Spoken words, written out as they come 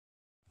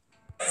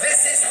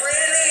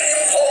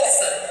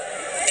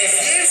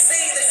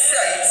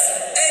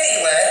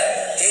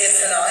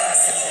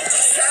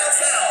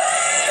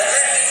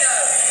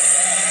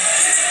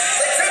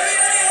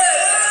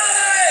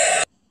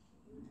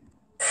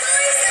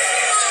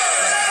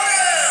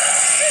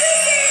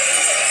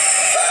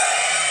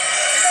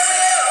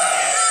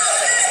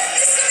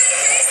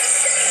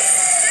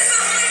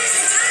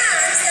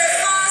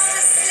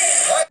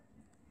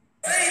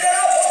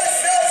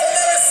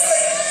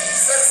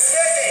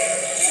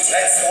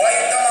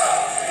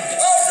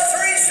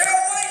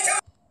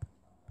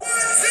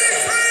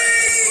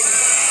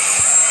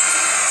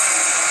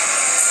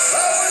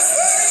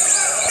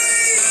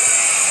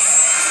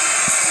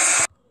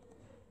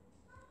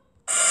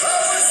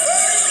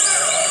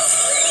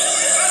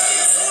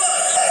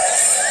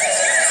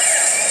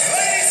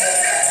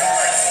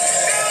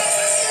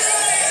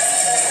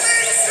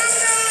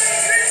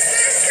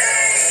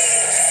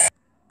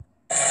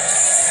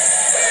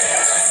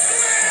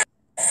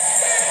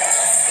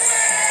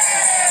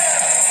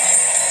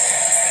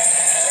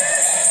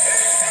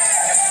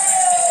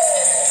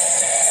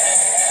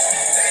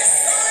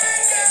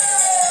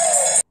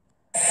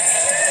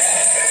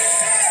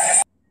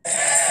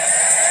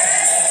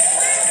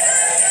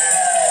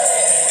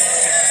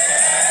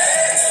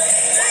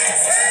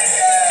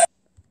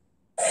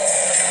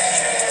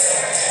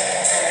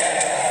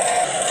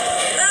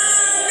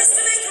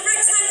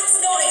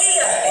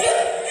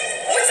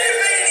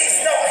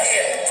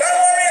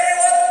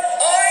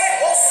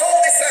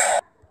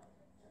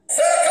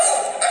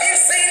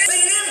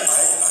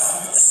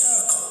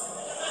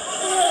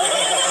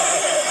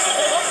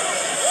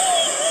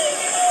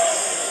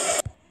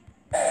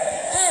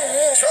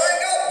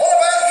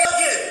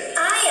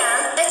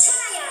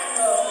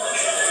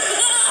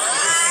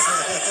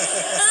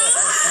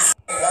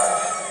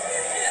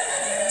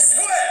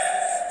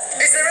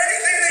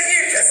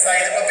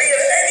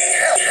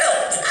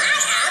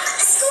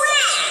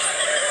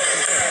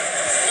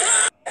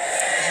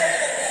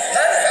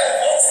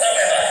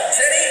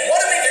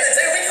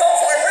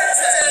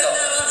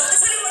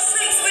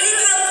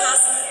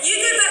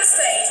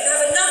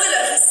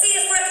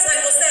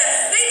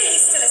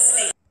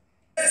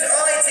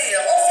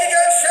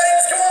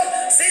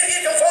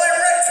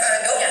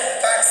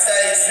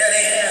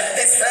Jenny.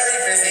 It's very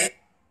busy.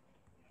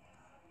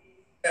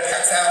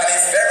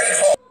 It's very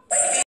hot.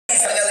 Maybe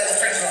he's having a little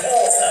drink of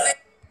water.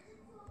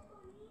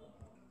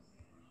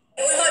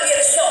 We might be at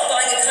a shop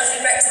buying a country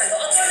rectangle.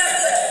 I'll go and have a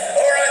look.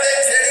 All right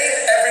then, Jenny.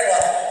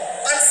 Everyone,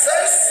 I'm so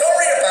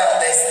sorry about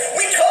this.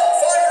 We can't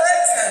find a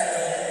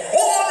rectangle.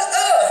 What on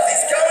earth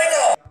is going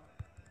on?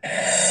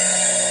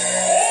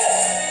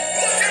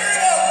 Look,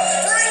 everyone!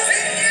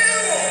 Breaking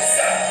news!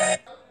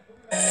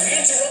 We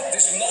interrupt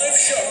this live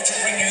show to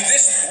bring you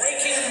this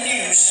breaking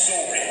news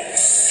story.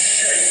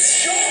 Shape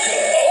shocker!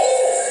 Oh!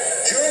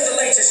 During the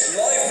latest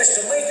live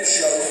Mr. Maker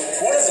show,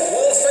 one of the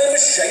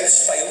world-famous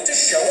shapes failed to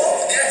show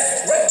up.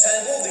 Yes.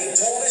 Rectangle, the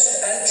tallest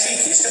and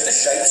cheekiest of the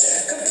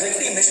shapes,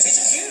 completely missed his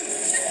cue.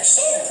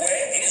 So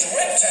where is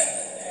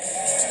Rectangle?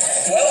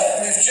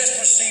 Well, we've just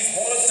received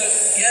word that,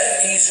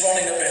 he's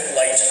running a bit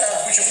late,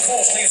 which of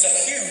course leaves a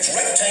huge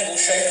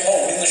rectangle-shaped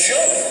hole in the show.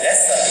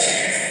 Yes, sir.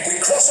 We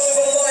cross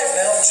over live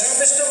now to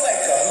Mr.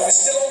 Maker, who is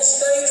still on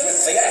stage with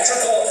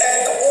theatrical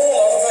egg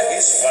all over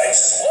his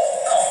face. What?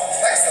 Oh,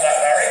 thanks for that,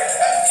 Barry.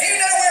 Do you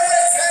know where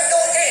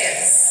Rectangle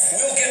is?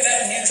 We'll get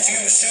that news to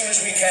you as soon as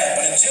we can,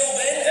 but until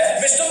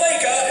then, Mr.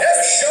 Maker, Yes.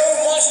 the show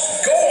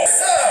must go on.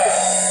 Sir,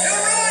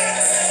 you're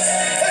right.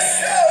 The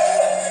show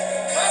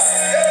must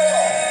go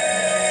on.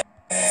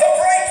 The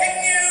breaking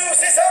news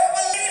is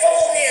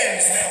unbelievable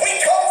news. We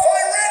can't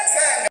find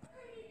Rectangle.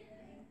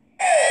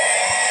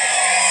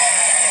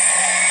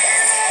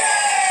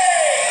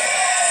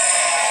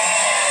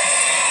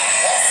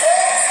 What's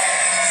wrong?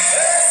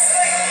 They're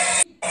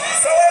asleep.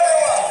 So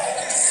everyone,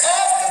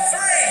 after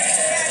 3,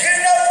 you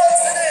know what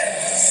to do.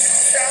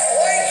 Shout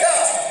wake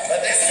up, but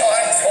this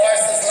time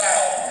twice as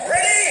loud.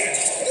 Ready?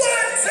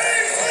 1, 2,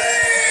 3.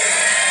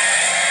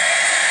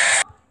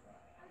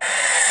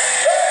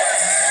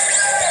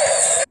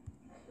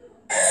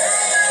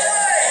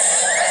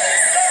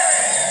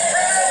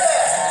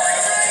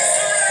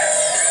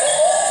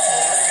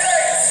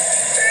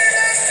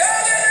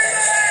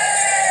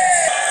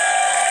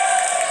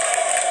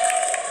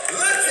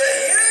 Look at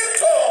you,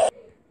 Paul.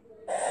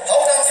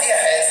 Hold on to your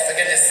heads, for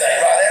goodness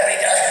sake. Right, there we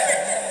go.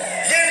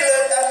 You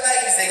look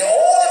amazing.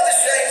 All of the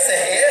shapes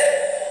are here,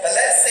 but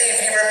let's see if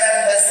he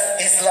remembers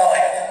his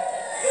line.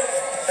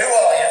 Who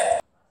are you?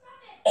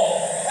 Oh,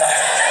 that.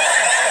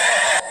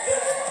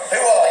 Who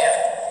are you?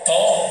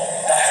 Oh,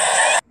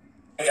 that.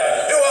 Here we go.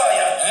 Who are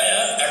you?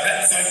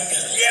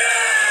 Yeah!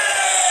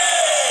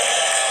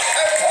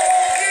 And Paul,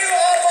 you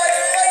are my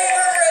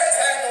favourite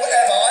rectangle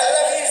ever. I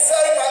love you so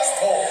much,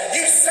 Paul.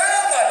 You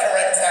sound like a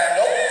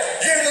rectangle.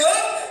 You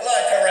look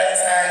like a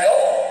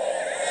rectangle.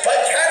 But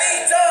can he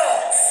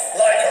dance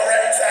like a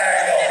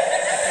rectangle?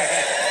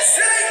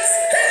 Shapes,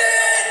 hit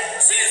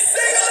it!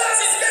 Sing along,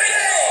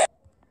 Skinny!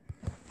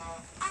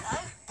 Hello,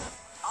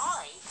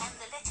 I am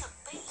the letter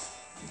B,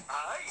 I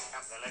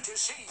am the letter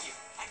C.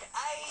 and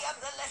I am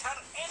the letter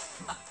M.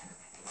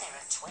 There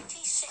are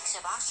 26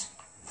 of us,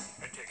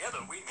 And together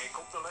we make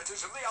up the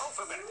letters of the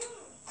alphabet.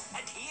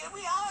 and here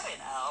we are in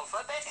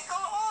alphabetical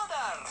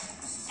order.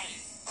 A,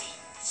 B,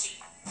 C,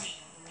 D,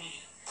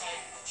 E,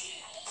 F,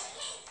 G.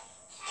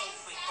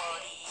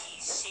 Everybody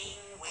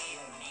sing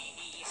with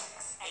me.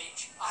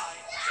 H, I,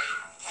 J,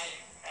 K,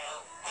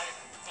 L, M,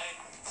 N.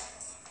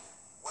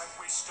 When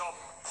we stop,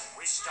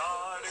 we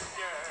start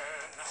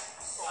again.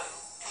 O,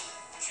 P,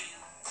 Q,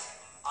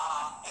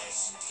 R,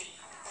 S, T.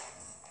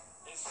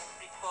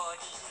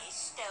 Everybody is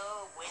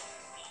still with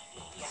me.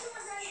 U,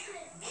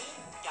 V,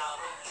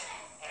 W,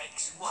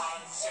 X, Y,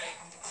 Z.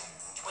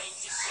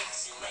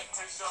 26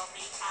 letters of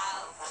the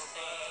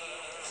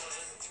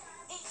alphabet.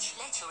 Each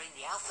letter in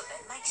the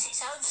alphabet makes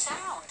its own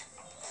sound.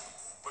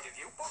 But if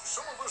you put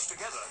some of us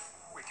together,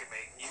 we can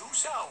make new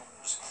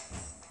sounds.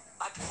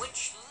 But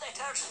which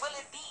letters will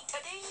it be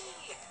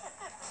today?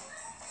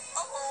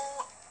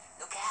 Uh-oh!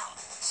 Look out!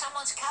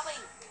 Someone's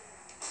coming!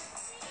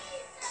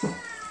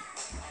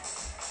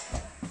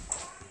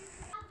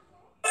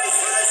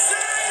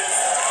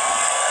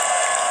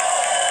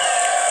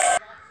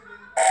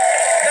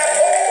 Now,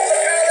 Paul,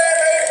 look out there,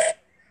 mate.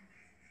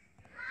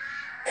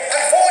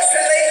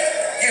 Unfortunately,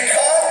 you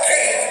can't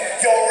keep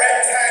your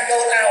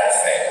rectangle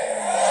outfit.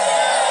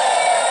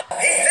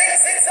 He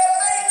thinks it's a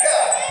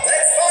maker.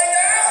 Let's find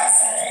out.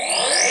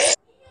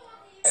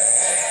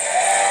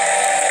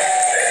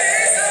 It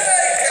is a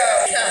maker.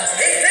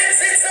 He thinks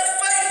it's a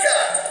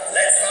faker.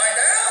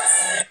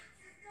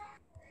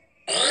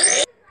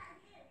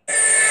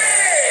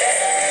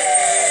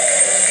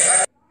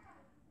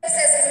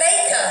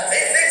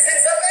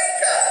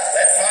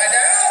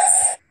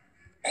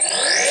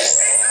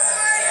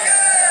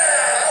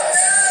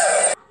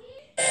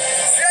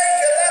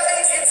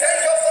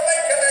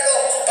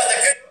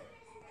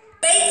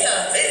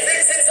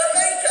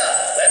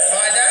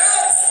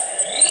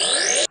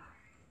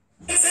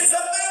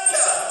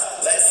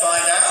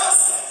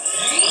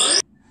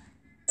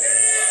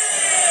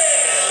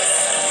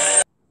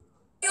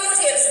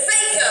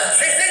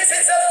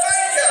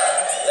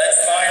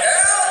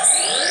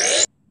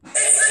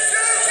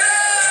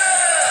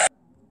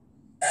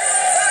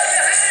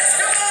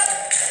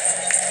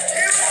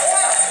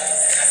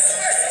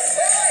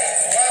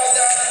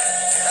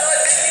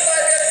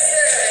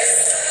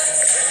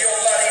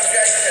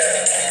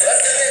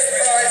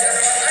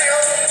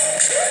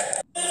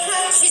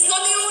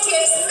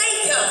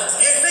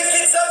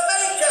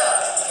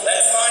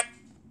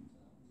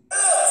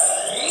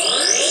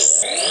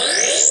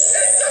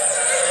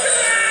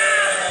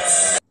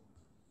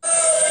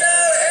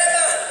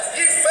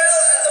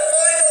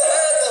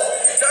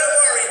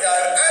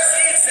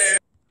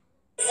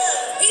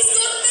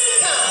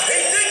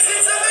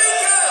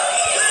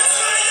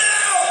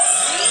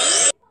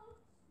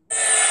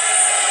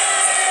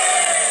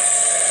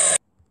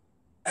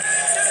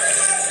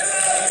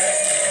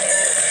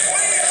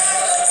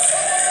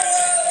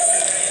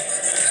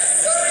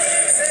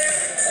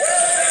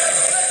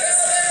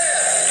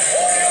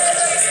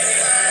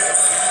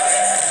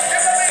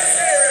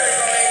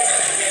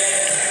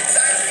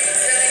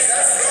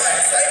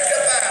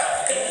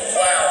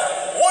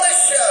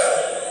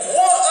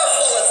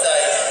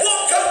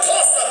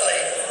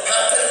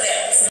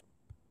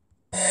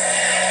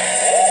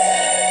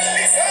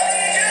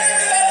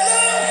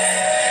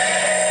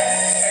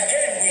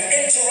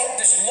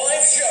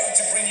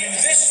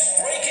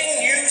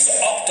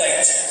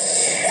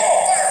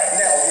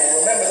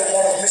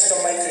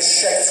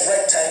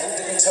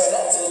 Rectangle didn't turn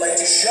up for the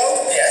latest show?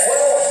 Yes.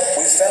 Well,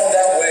 we found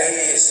out where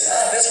he is.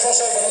 Let's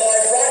cross over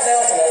live right now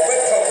to our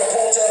Red Coat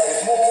reporter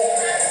with more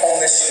on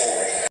this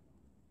story.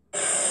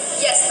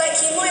 Yes, thank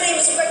you. My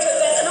name is Redcoat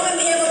Beth, and I'm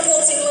here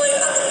reporting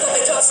live at the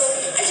Public Castle.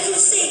 As you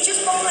can see,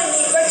 just behind me,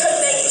 Redcoat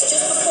Meg is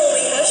just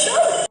performing her show.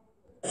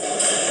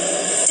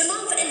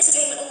 Demand for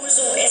entertainment on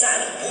resort is at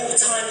an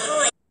all-time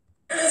high.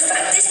 And in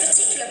fact, this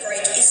particular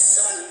break is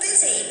so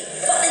busy,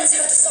 Butlins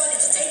have decided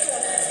to take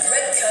on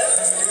Redcoat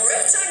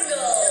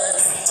Rectangle.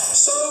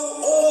 So,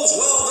 all's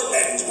well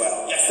that ends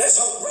well. Yes. Let's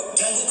hope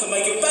Rectangle can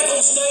make it back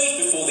on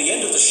stage before the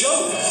end of the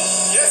show.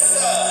 Yes,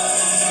 sir.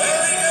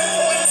 Very good.